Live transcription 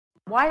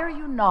Why are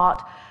you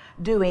not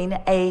doing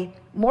a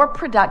more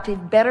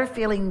productive, better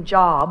feeling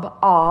job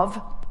of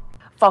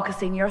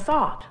focusing your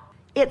thought?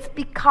 It's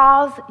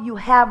because you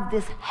have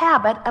this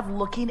habit of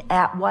looking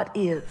at what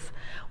is.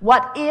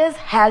 What is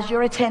has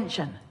your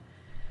attention.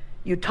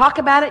 You talk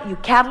about it, you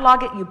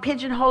catalog it, you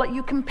pigeonhole it,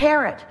 you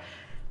compare it.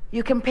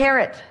 You compare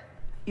it.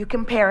 You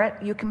compare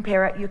it, you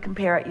compare it, you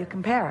compare it, you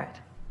compare it.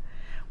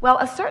 Well,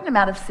 a certain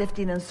amount of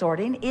sifting and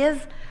sorting is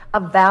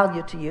of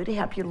value to you to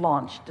help you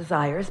launch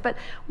desires. But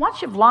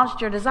once you've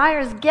launched your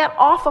desires, get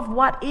off of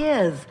what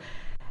is.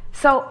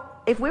 So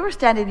if we were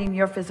standing in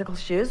your physical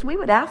shoes, we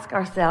would ask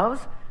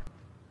ourselves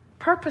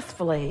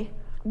purposefully,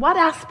 what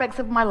aspects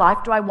of my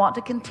life do I want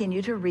to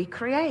continue to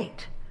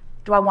recreate?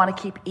 Do I want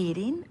to keep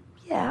eating?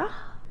 Yeah.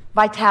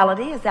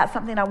 Vitality, is that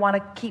something I want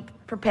to keep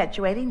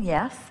perpetuating?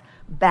 Yes.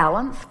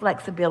 Balance,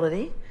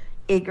 flexibility,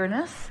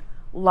 eagerness,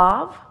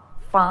 love,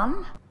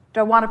 fun. Do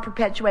I want to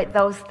perpetuate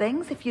those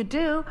things? If you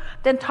do,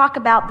 then talk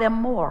about them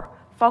more.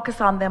 Focus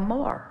on them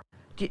more.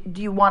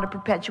 Do you want to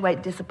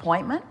perpetuate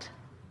disappointment?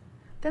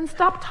 Then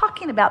stop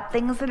talking about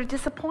things that are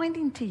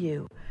disappointing to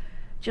you.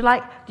 Do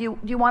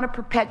you want to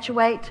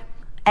perpetuate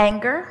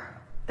anger?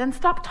 Then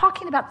stop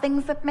talking about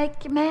things that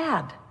make you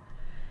mad.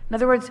 In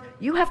other words,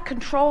 you have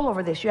control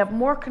over this. You have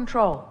more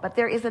control. But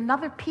there is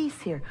another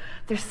piece here.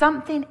 There's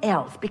something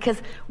else,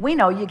 because we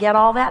know you get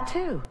all that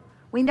too.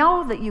 We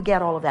know that you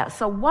get all of that.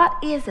 So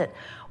what is it?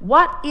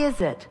 What is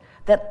it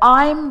that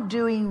I'm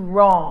doing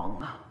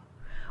wrong?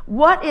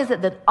 What is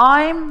it that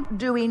I'm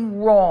doing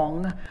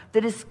wrong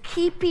that is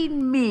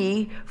keeping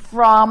me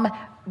from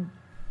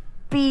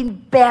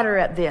being better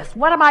at this?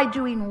 What am I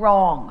doing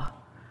wrong?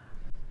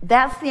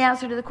 That's the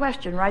answer to the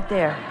question right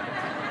there.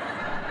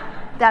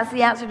 That's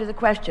the answer to the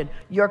question.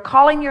 You're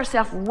calling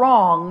yourself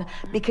wrong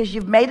because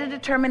you've made a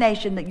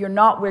determination that you're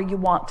not where you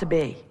want to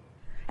be.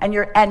 And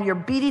you're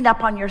beating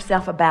up on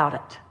yourself about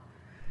it.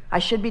 I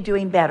should be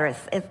doing better.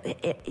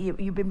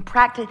 You've been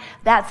practicing.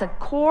 That's a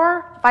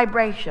core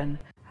vibration.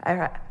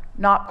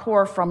 Not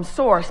core from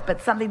source,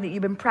 but something that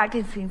you've been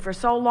practicing for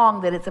so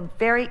long that it's a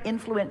very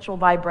influential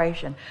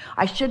vibration.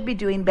 I should be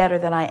doing better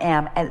than I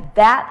am. And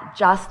that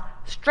just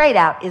straight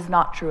out is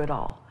not true at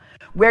all.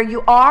 Where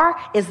you are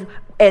is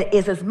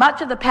as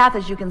much of the path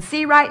as you can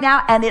see right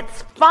now, and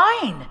it's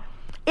fine.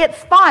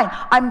 It's fine.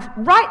 I'm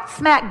right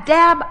smack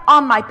dab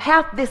on my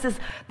path.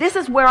 This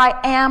is where I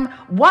am.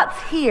 What's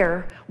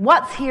here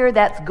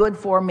that's good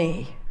for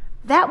me?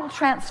 That will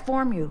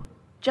transform you.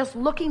 Just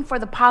looking for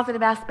the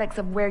positive aspects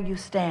of where you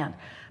stand.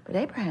 But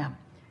Abraham,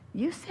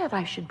 you said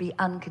I should be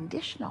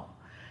unconditional.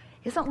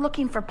 Isn't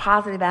looking for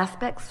positive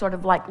aspects sort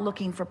of like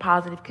looking for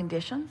positive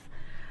conditions?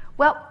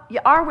 Well,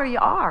 you are where you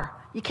are.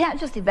 You can't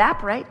just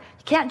evaporate.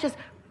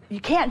 You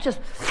can't just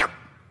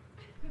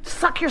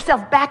suck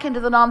yourself back into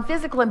the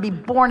non-physical and be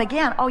born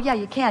again. Oh yeah,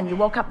 you can. You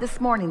woke up this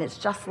morning, it's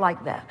just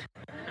like that.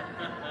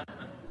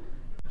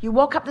 You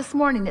woke up this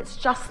morning, it's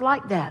just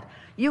like that.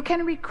 You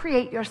can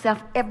recreate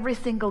yourself every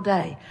single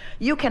day.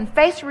 You can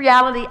face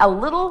reality a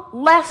little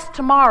less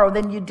tomorrow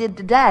than you did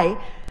today,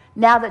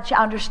 now that you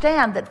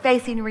understand that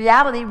facing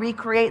reality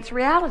recreates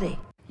reality.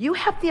 You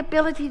have the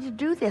ability to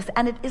do this,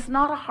 and it is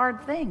not a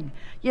hard thing.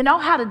 You know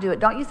how to do it.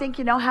 Don't you think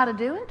you know how to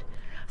do it?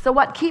 So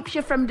what keeps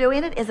you from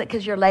doing it? Is it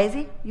because you're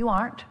lazy? You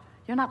aren't.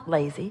 You're not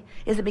lazy.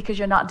 Is it because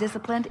you're not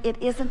disciplined?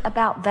 It isn't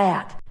about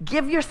that.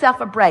 Give yourself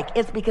a break.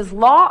 It's because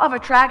law of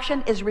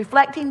attraction is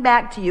reflecting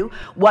back to you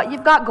what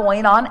you've got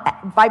going on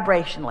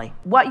vibrationally.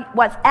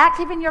 What's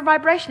active in your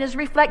vibration is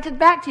reflected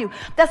back to you.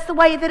 That's the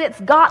way that it's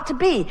got to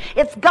be.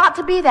 It's got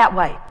to be that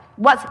way.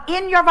 What's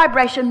in your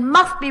vibration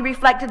must be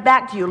reflected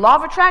back to you. Law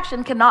of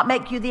attraction cannot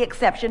make you the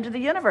exception to the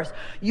universe.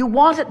 You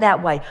want it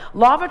that way.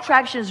 Law of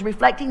attraction is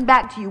reflecting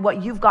back to you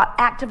what you've got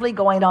actively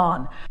going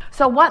on.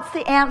 So what's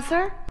the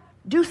answer?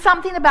 Do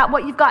something about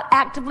what you've got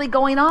actively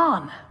going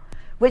on,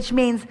 which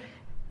means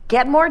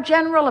get more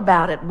general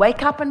about it.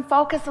 Wake up and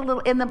focus a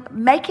little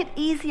make it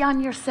easy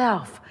on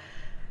yourself.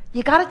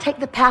 You got to take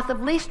the path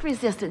of least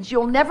resistance.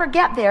 You'll never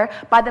get there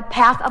by the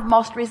path of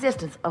most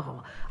resistance.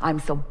 Oh, I'm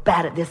so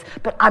bad at this,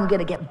 but I'm going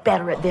to get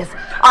better at this.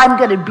 I'm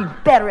going to be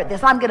better at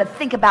this. I'm going to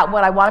think about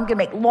what I want. I'm going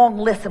to make long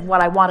lists of what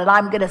I want, and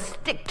I'm going to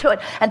stick to it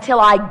until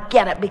I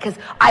get it because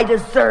I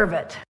deserve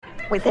it.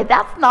 We say,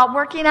 that's not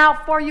working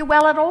out for you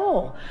well at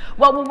all.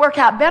 What will work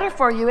out better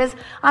for you is,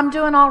 I'm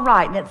doing all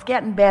right, and it's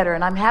getting better,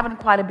 and I'm having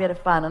quite a bit of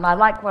fun, and I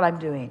like what I'm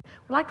doing.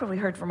 We like what we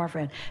heard from our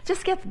friend. It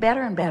just gets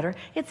better and better.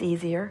 It's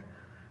easier.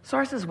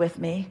 Source is with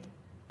me.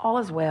 All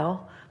is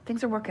well.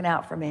 Things are working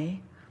out for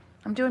me.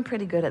 I'm doing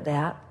pretty good at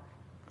that.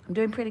 I'm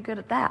doing pretty good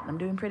at that. I'm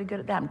doing pretty good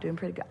at that. I'm doing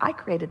pretty good. I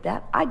created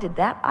that. I did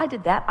that. I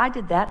did that. I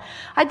did that.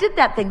 I did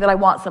that thing that I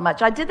want so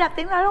much. I did that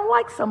thing that I don't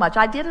like so much.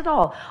 I did it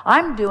all.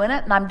 I'm doing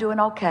it, and I'm doing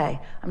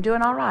okay. I'm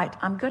doing all right.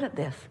 I'm good at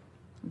this.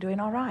 I'm doing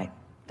all right.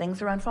 Things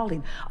are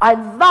unfolding. I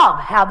love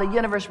how the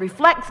universe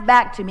reflects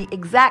back to me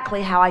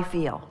exactly how I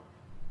feel.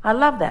 I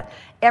love that.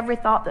 Every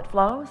thought that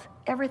flows,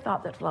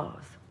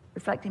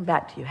 reflecting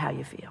back to you how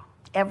you feel.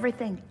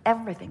 Everything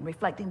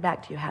reflecting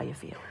back to you how you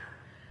feel.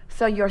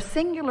 So your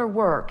singular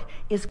work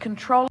is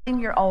controlling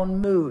your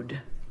own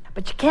mood.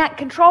 But you can't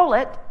control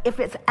it if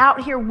it's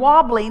out here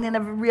wobbling in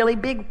a really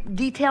big,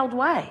 detailed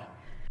way.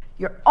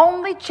 Your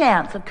only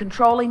chance of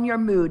controlling your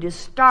mood is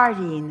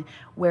starting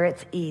where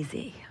it's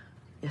easy,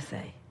 you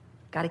see.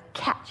 Got to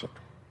catch it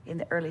in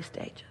the early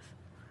stages.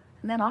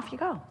 And then off you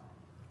go,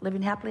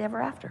 living happily ever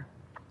after,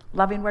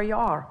 loving where you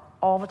are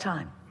all the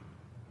time,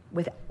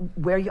 with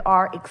where you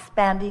are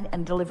expanding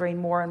and delivering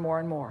more and more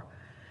and more,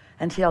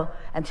 until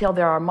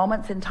there are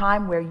moments in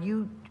time where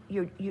you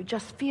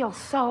just feel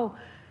so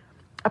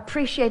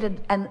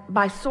appreciated and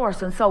by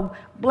source, and so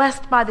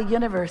blessed by the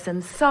universe,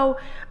 and so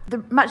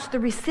much the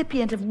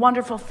recipient of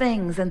wonderful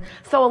things, and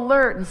so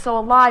alert and so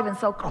alive and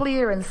so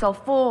clear and so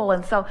full.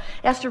 And so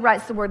Esther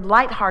writes the word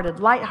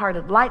lighthearted,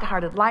 lighthearted,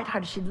 lighthearted,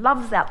 lighthearted. She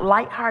loves that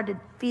lighthearted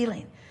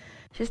feeling.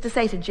 She used to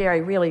say to Jerry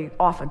really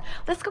often,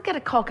 let's go get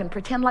a Coke and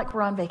pretend like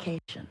we're on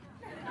vacation.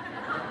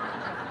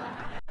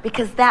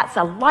 Because that's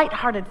a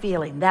lighthearted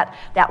feeling, that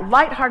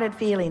lighthearted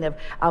feeling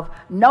of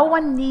no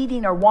one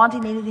needing or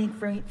wanting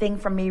anything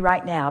from me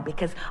right now,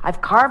 because I've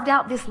carved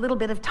out this little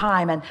bit of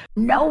time and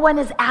no one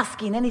is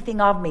asking anything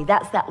of me.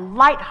 That's that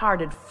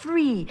lighthearted,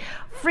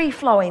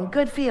 free-flowing,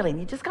 good feeling.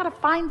 You just got to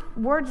find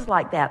words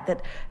like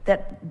that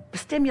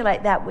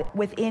stimulate that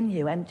within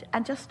you, and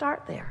just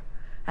start there.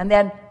 And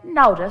then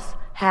notice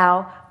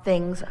how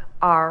things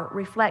are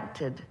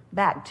reflected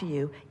back to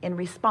you in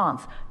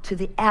response to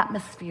the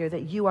atmosphere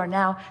that you are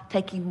now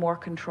taking more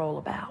control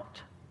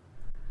about.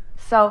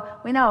 So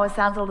we know it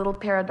sounds a little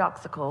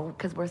paradoxical,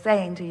 because we're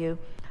saying to you,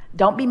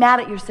 don't be mad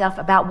at yourself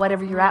about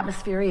whatever your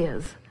atmosphere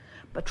is,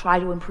 but try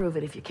to improve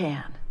it if you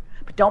can.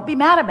 But don't be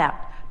mad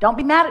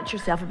at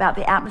yourself about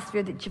the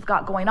atmosphere that you've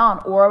got going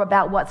on, or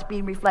about what's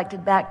being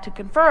reflected back to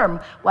confirm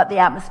what the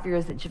atmosphere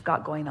is that you've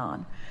got going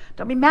on.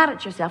 Don't be mad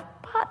at yourself,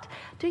 but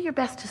do your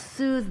best to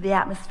soothe the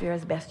atmosphere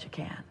as best you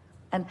can.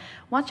 And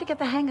once you get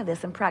the hang of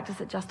this and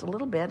practice it just a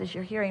little bit, as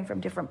you're hearing from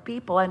different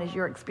people and as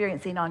you're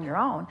experiencing on your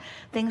own,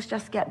 things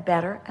just get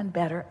better and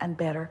better and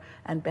better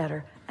and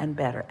better and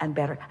better and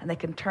better, and they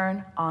can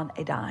turn on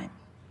a dime.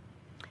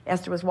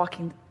 Esther was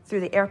walking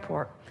through the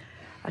airport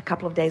a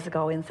couple of days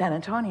ago in San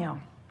Antonio,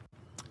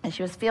 and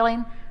she was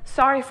feeling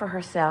sorry for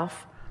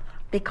herself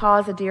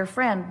because a dear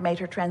friend made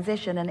her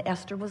transition, and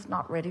Esther was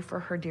not ready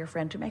for her dear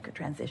friend to make her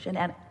transition.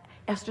 And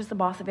Esther's the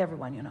boss of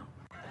everyone, you know.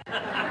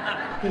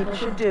 People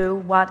should do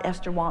what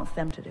Esther wants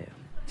them to do.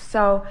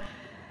 So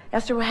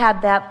Esther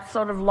had that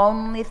sort of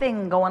lonely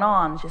thing going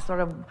on. She's sort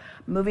of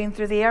moving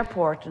through the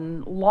airport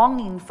and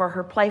longing for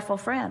her playful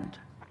friend.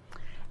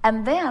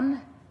 And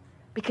then,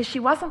 because she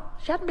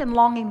hadn't been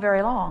longing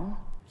very long,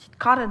 she'd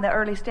caught it in the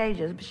early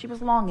stages, but she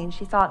was longing.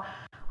 She thought,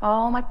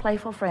 oh, my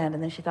playful friend.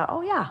 And then she thought,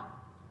 oh yeah,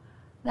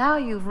 now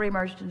you've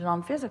reemerged into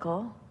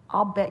non-physical,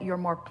 I'll bet you're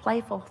more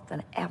playful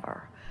than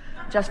ever.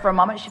 Just for a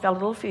moment, she felt a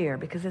little fear,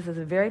 because this is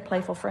a very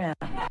playful friend.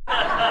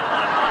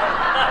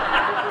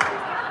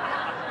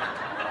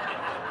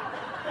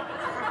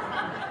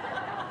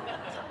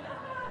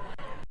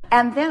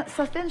 And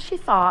then she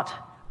thought,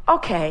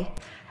 okay,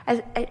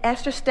 as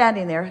Esther's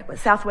standing there with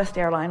Southwest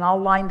Airlines, all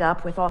lined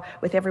up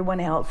with everyone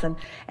else,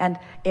 and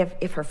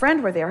if her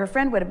friend were there, her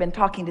friend would have been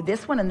talking to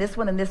this one and this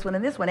one and this one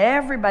and this one.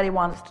 Everybody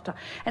wants to talk.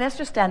 And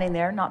Esther's standing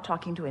there, not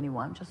talking to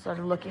anyone, just sort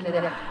of looking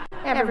at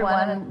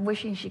everyone and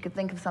wishing she could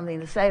think of something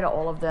to say to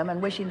all of them,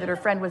 and wishing that her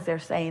friend was there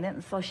saying it,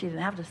 and so she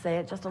didn't have to say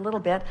it, just a little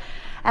bit.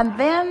 And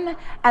then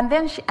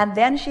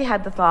she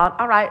had the thought,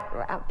 all right,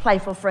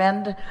 playful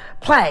friend,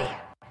 play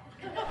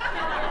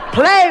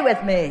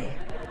with me.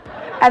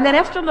 And then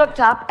Esther looked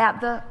up at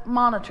the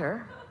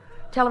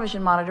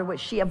television monitor, which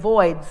she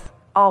avoids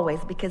always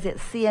because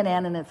it's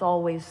CNN and it's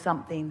always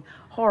something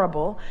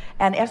horrible.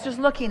 And Esther's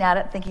looking at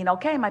it thinking,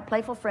 okay, my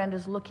playful friend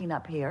is looking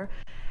up here.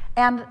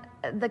 And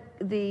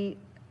the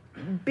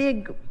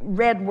big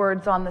red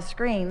words on the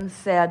screen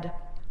said,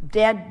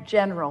 dead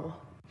general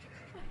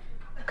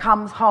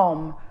comes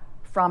home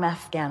from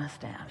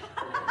Afghanistan.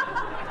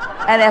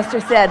 And Esther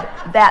said,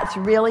 that's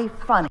really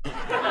funny.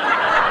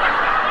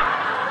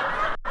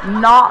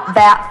 Not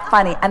that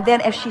funny. And then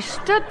as she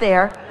stood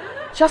there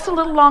just a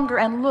little longer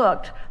and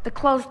looked, the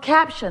closed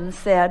caption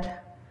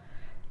said,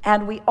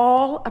 and we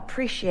all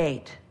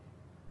appreciate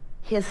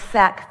his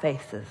sack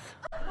faces.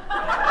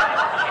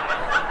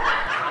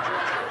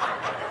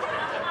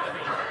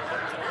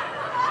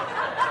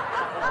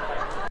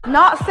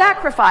 Not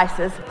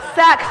sacrifices,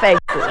 sack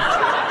faces.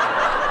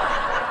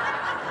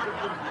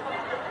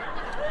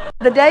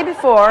 The day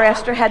before,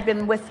 Esther had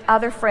been with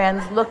other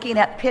friends looking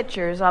at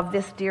pictures of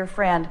this dear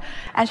friend,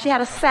 and she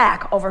had a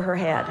sack over her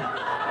head.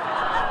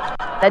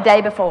 The day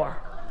before.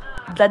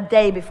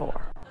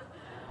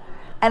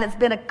 And it's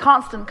been a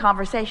constant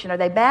conversation. Are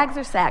they bags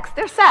or sacks?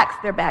 They're sacks,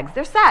 they're bags.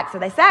 They're sacks. Are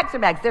they sacks or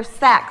bags? They're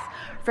sacks.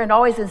 Friend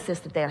always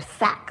insisted they are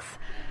sacks.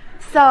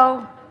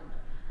 So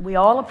we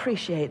all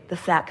appreciate the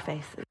sack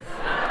faces.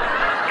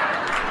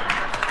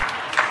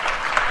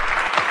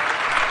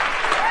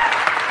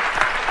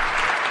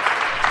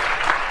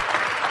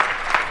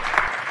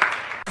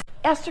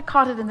 Esther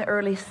caught it in the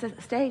early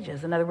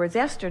stages. In other words,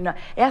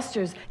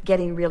 Esther's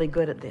getting really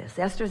good at this.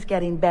 Esther's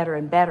getting better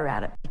and better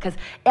at it because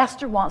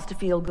Esther wants to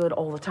feel good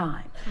all the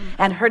time.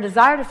 And her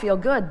desire to feel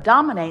good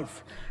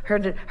dominates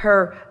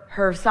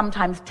her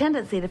sometimes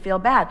tendency to feel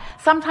bad.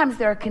 Sometimes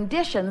there are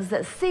conditions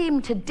that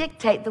seem to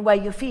dictate the way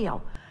you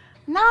feel.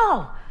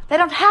 No, they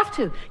don't have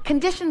to.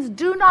 Conditions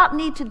do not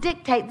need to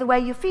dictate the way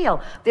you feel.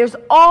 There's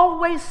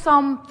always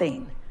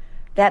something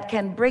that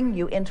can bring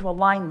you into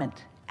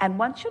alignment. And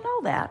once you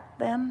know that,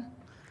 then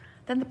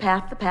the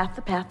path,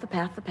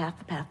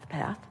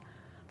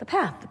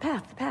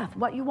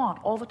 what you want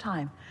all the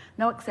time.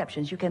 No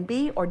exceptions. You can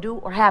be or do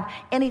or have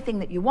anything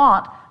that you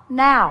want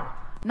now,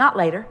 not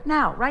later,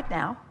 now, right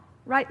now.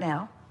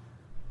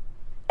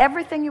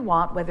 Everything you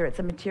want, whether it's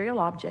a material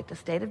object, a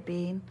state of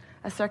being,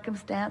 a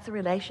circumstance, a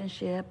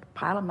relationship, a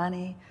pile of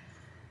money,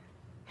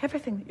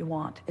 everything that you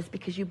want is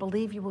because you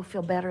believe you will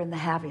feel better in the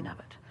having of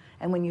it.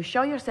 And when you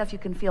show yourself you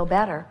can feel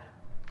better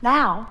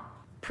now,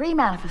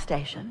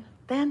 pre-manifestation,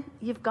 then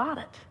you've got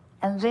it.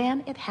 And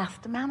then it has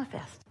to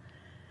manifest.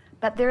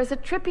 But there is a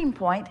tripping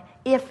point.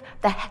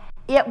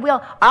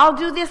 I'll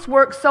do this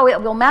work so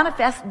it will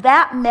manifest,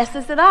 that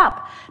messes it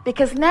up.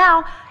 Because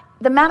now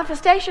the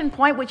manifestation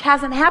point, which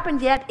hasn't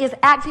happened yet, is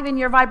active in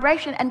your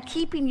vibration and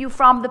keeping you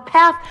from the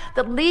path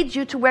that leads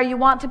you to where you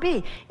want to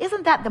be.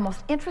 Isn't that the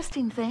most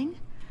interesting thing?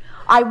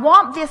 I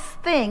want this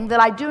thing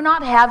that I do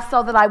not have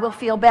so that I will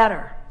feel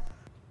better.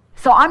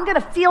 So I'm going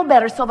to feel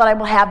better so that I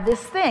will have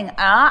this thing.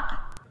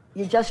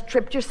 You just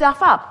tripped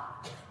yourself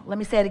up. Let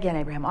me say it again,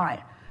 Abraham. All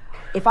right.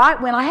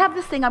 When I have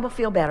this thing, I will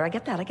feel better. I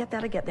get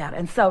that.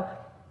 And so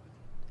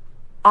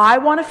I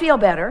want to feel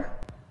better,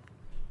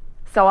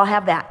 so I'll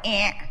have that.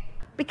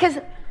 Because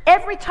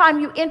every time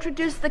you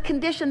introduce the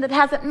condition that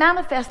hasn't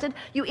manifested,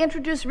 you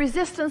introduce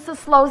resistance that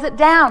slows it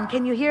down.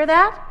 Can you hear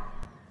that?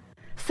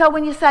 So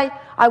when you say,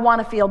 I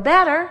want to feel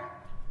better,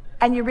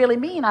 and you really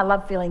mean, I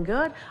love feeling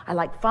good, I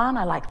like fun,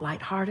 I like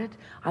lighthearted,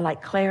 I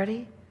like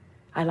clarity,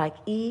 I like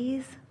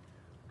ease,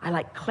 I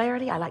like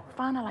clarity, I like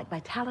fun, I like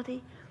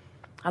vitality,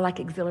 I like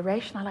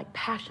exhilaration, I like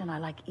passion, I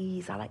like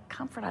ease, I like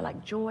comfort, I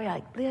like joy, I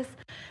like bliss.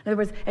 In other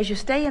words, as you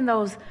stay in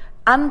those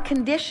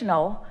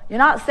unconditional, you're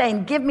not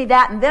saying, give me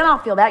that and then I'll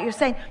feel that. You're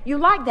saying, you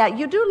like that,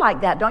 you do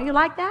like that. Don't you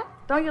like that?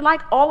 Don't you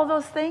like all of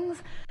those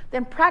things?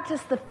 Then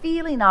practice the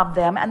feeling of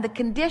them, and the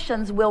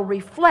conditions will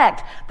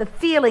reflect the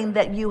feeling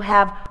that you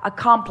have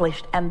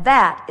accomplished. And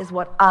that is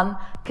what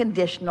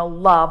unconditional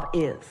love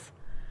is.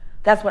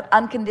 That's what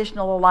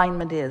unconditional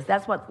alignment is.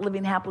 That's what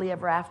living happily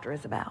ever after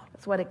is about.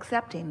 That's what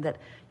accepting that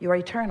you're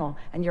eternal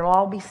and you'll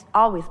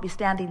always be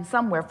standing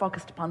somewhere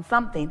focused upon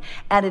something,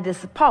 and it is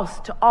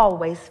supposed to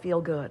always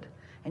feel good.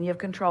 And you have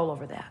control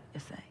over that, you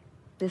see.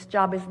 This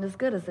job isn't as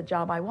good as the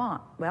job I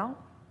want. Well,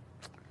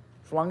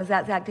 as long as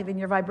that's active in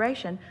your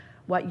vibration,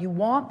 what you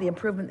want, the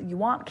improvement that you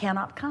want,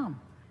 cannot come.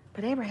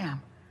 But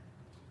Abraham,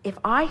 if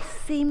I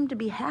seem to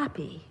be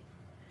happy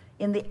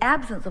in the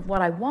absence of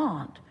what I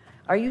want,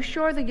 are you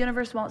sure the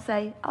universe won't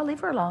say, oh, leave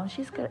her alone,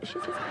 she's good, it's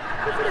good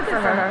for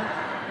her?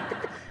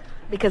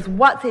 Because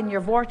what's in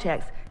your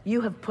vortex,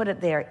 you have put it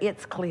there,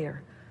 it's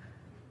clear.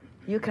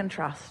 You can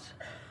trust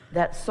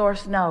that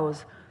Source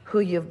knows who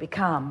you've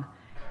become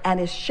and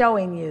is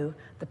showing you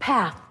the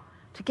path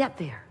to get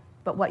there.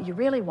 But what you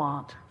really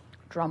want,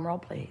 drum roll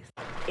please,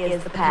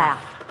 is the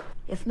path.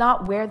 It's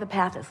not where the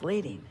path is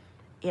leading,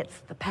 it's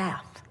the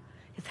path.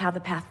 It's how the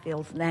path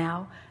feels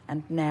now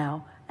and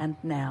now and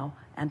now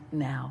and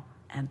now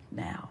and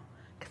now.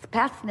 Because the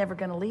path's never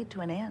going to lead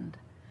to an end.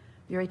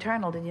 You're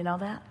eternal, did you know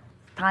that?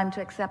 Time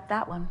to accept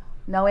that one.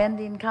 No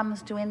ending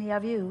comes to any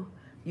of you.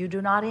 You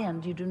do not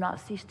end. You do not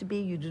cease to be.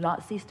 You do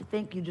not cease to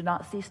think. You do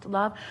not cease to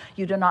love.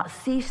 You do not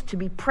cease to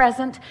be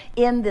present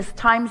in this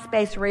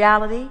time-space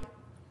reality.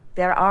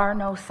 There are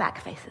no sack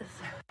faces.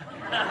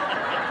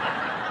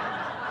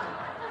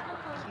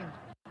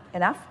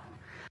 Enough?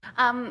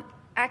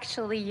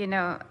 Actually,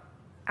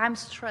 I'm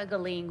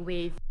struggling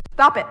with...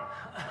 Stop it.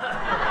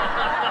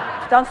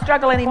 Don't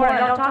struggle anymore.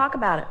 Don't talk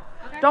about it.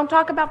 Okay. Don't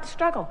talk about the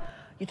struggle.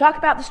 You talk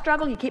about the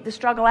struggle, you keep the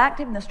struggle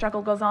active, and the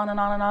struggle goes on and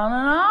on and on and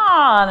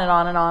on and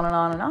on and on and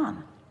on and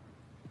on.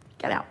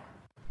 Get out.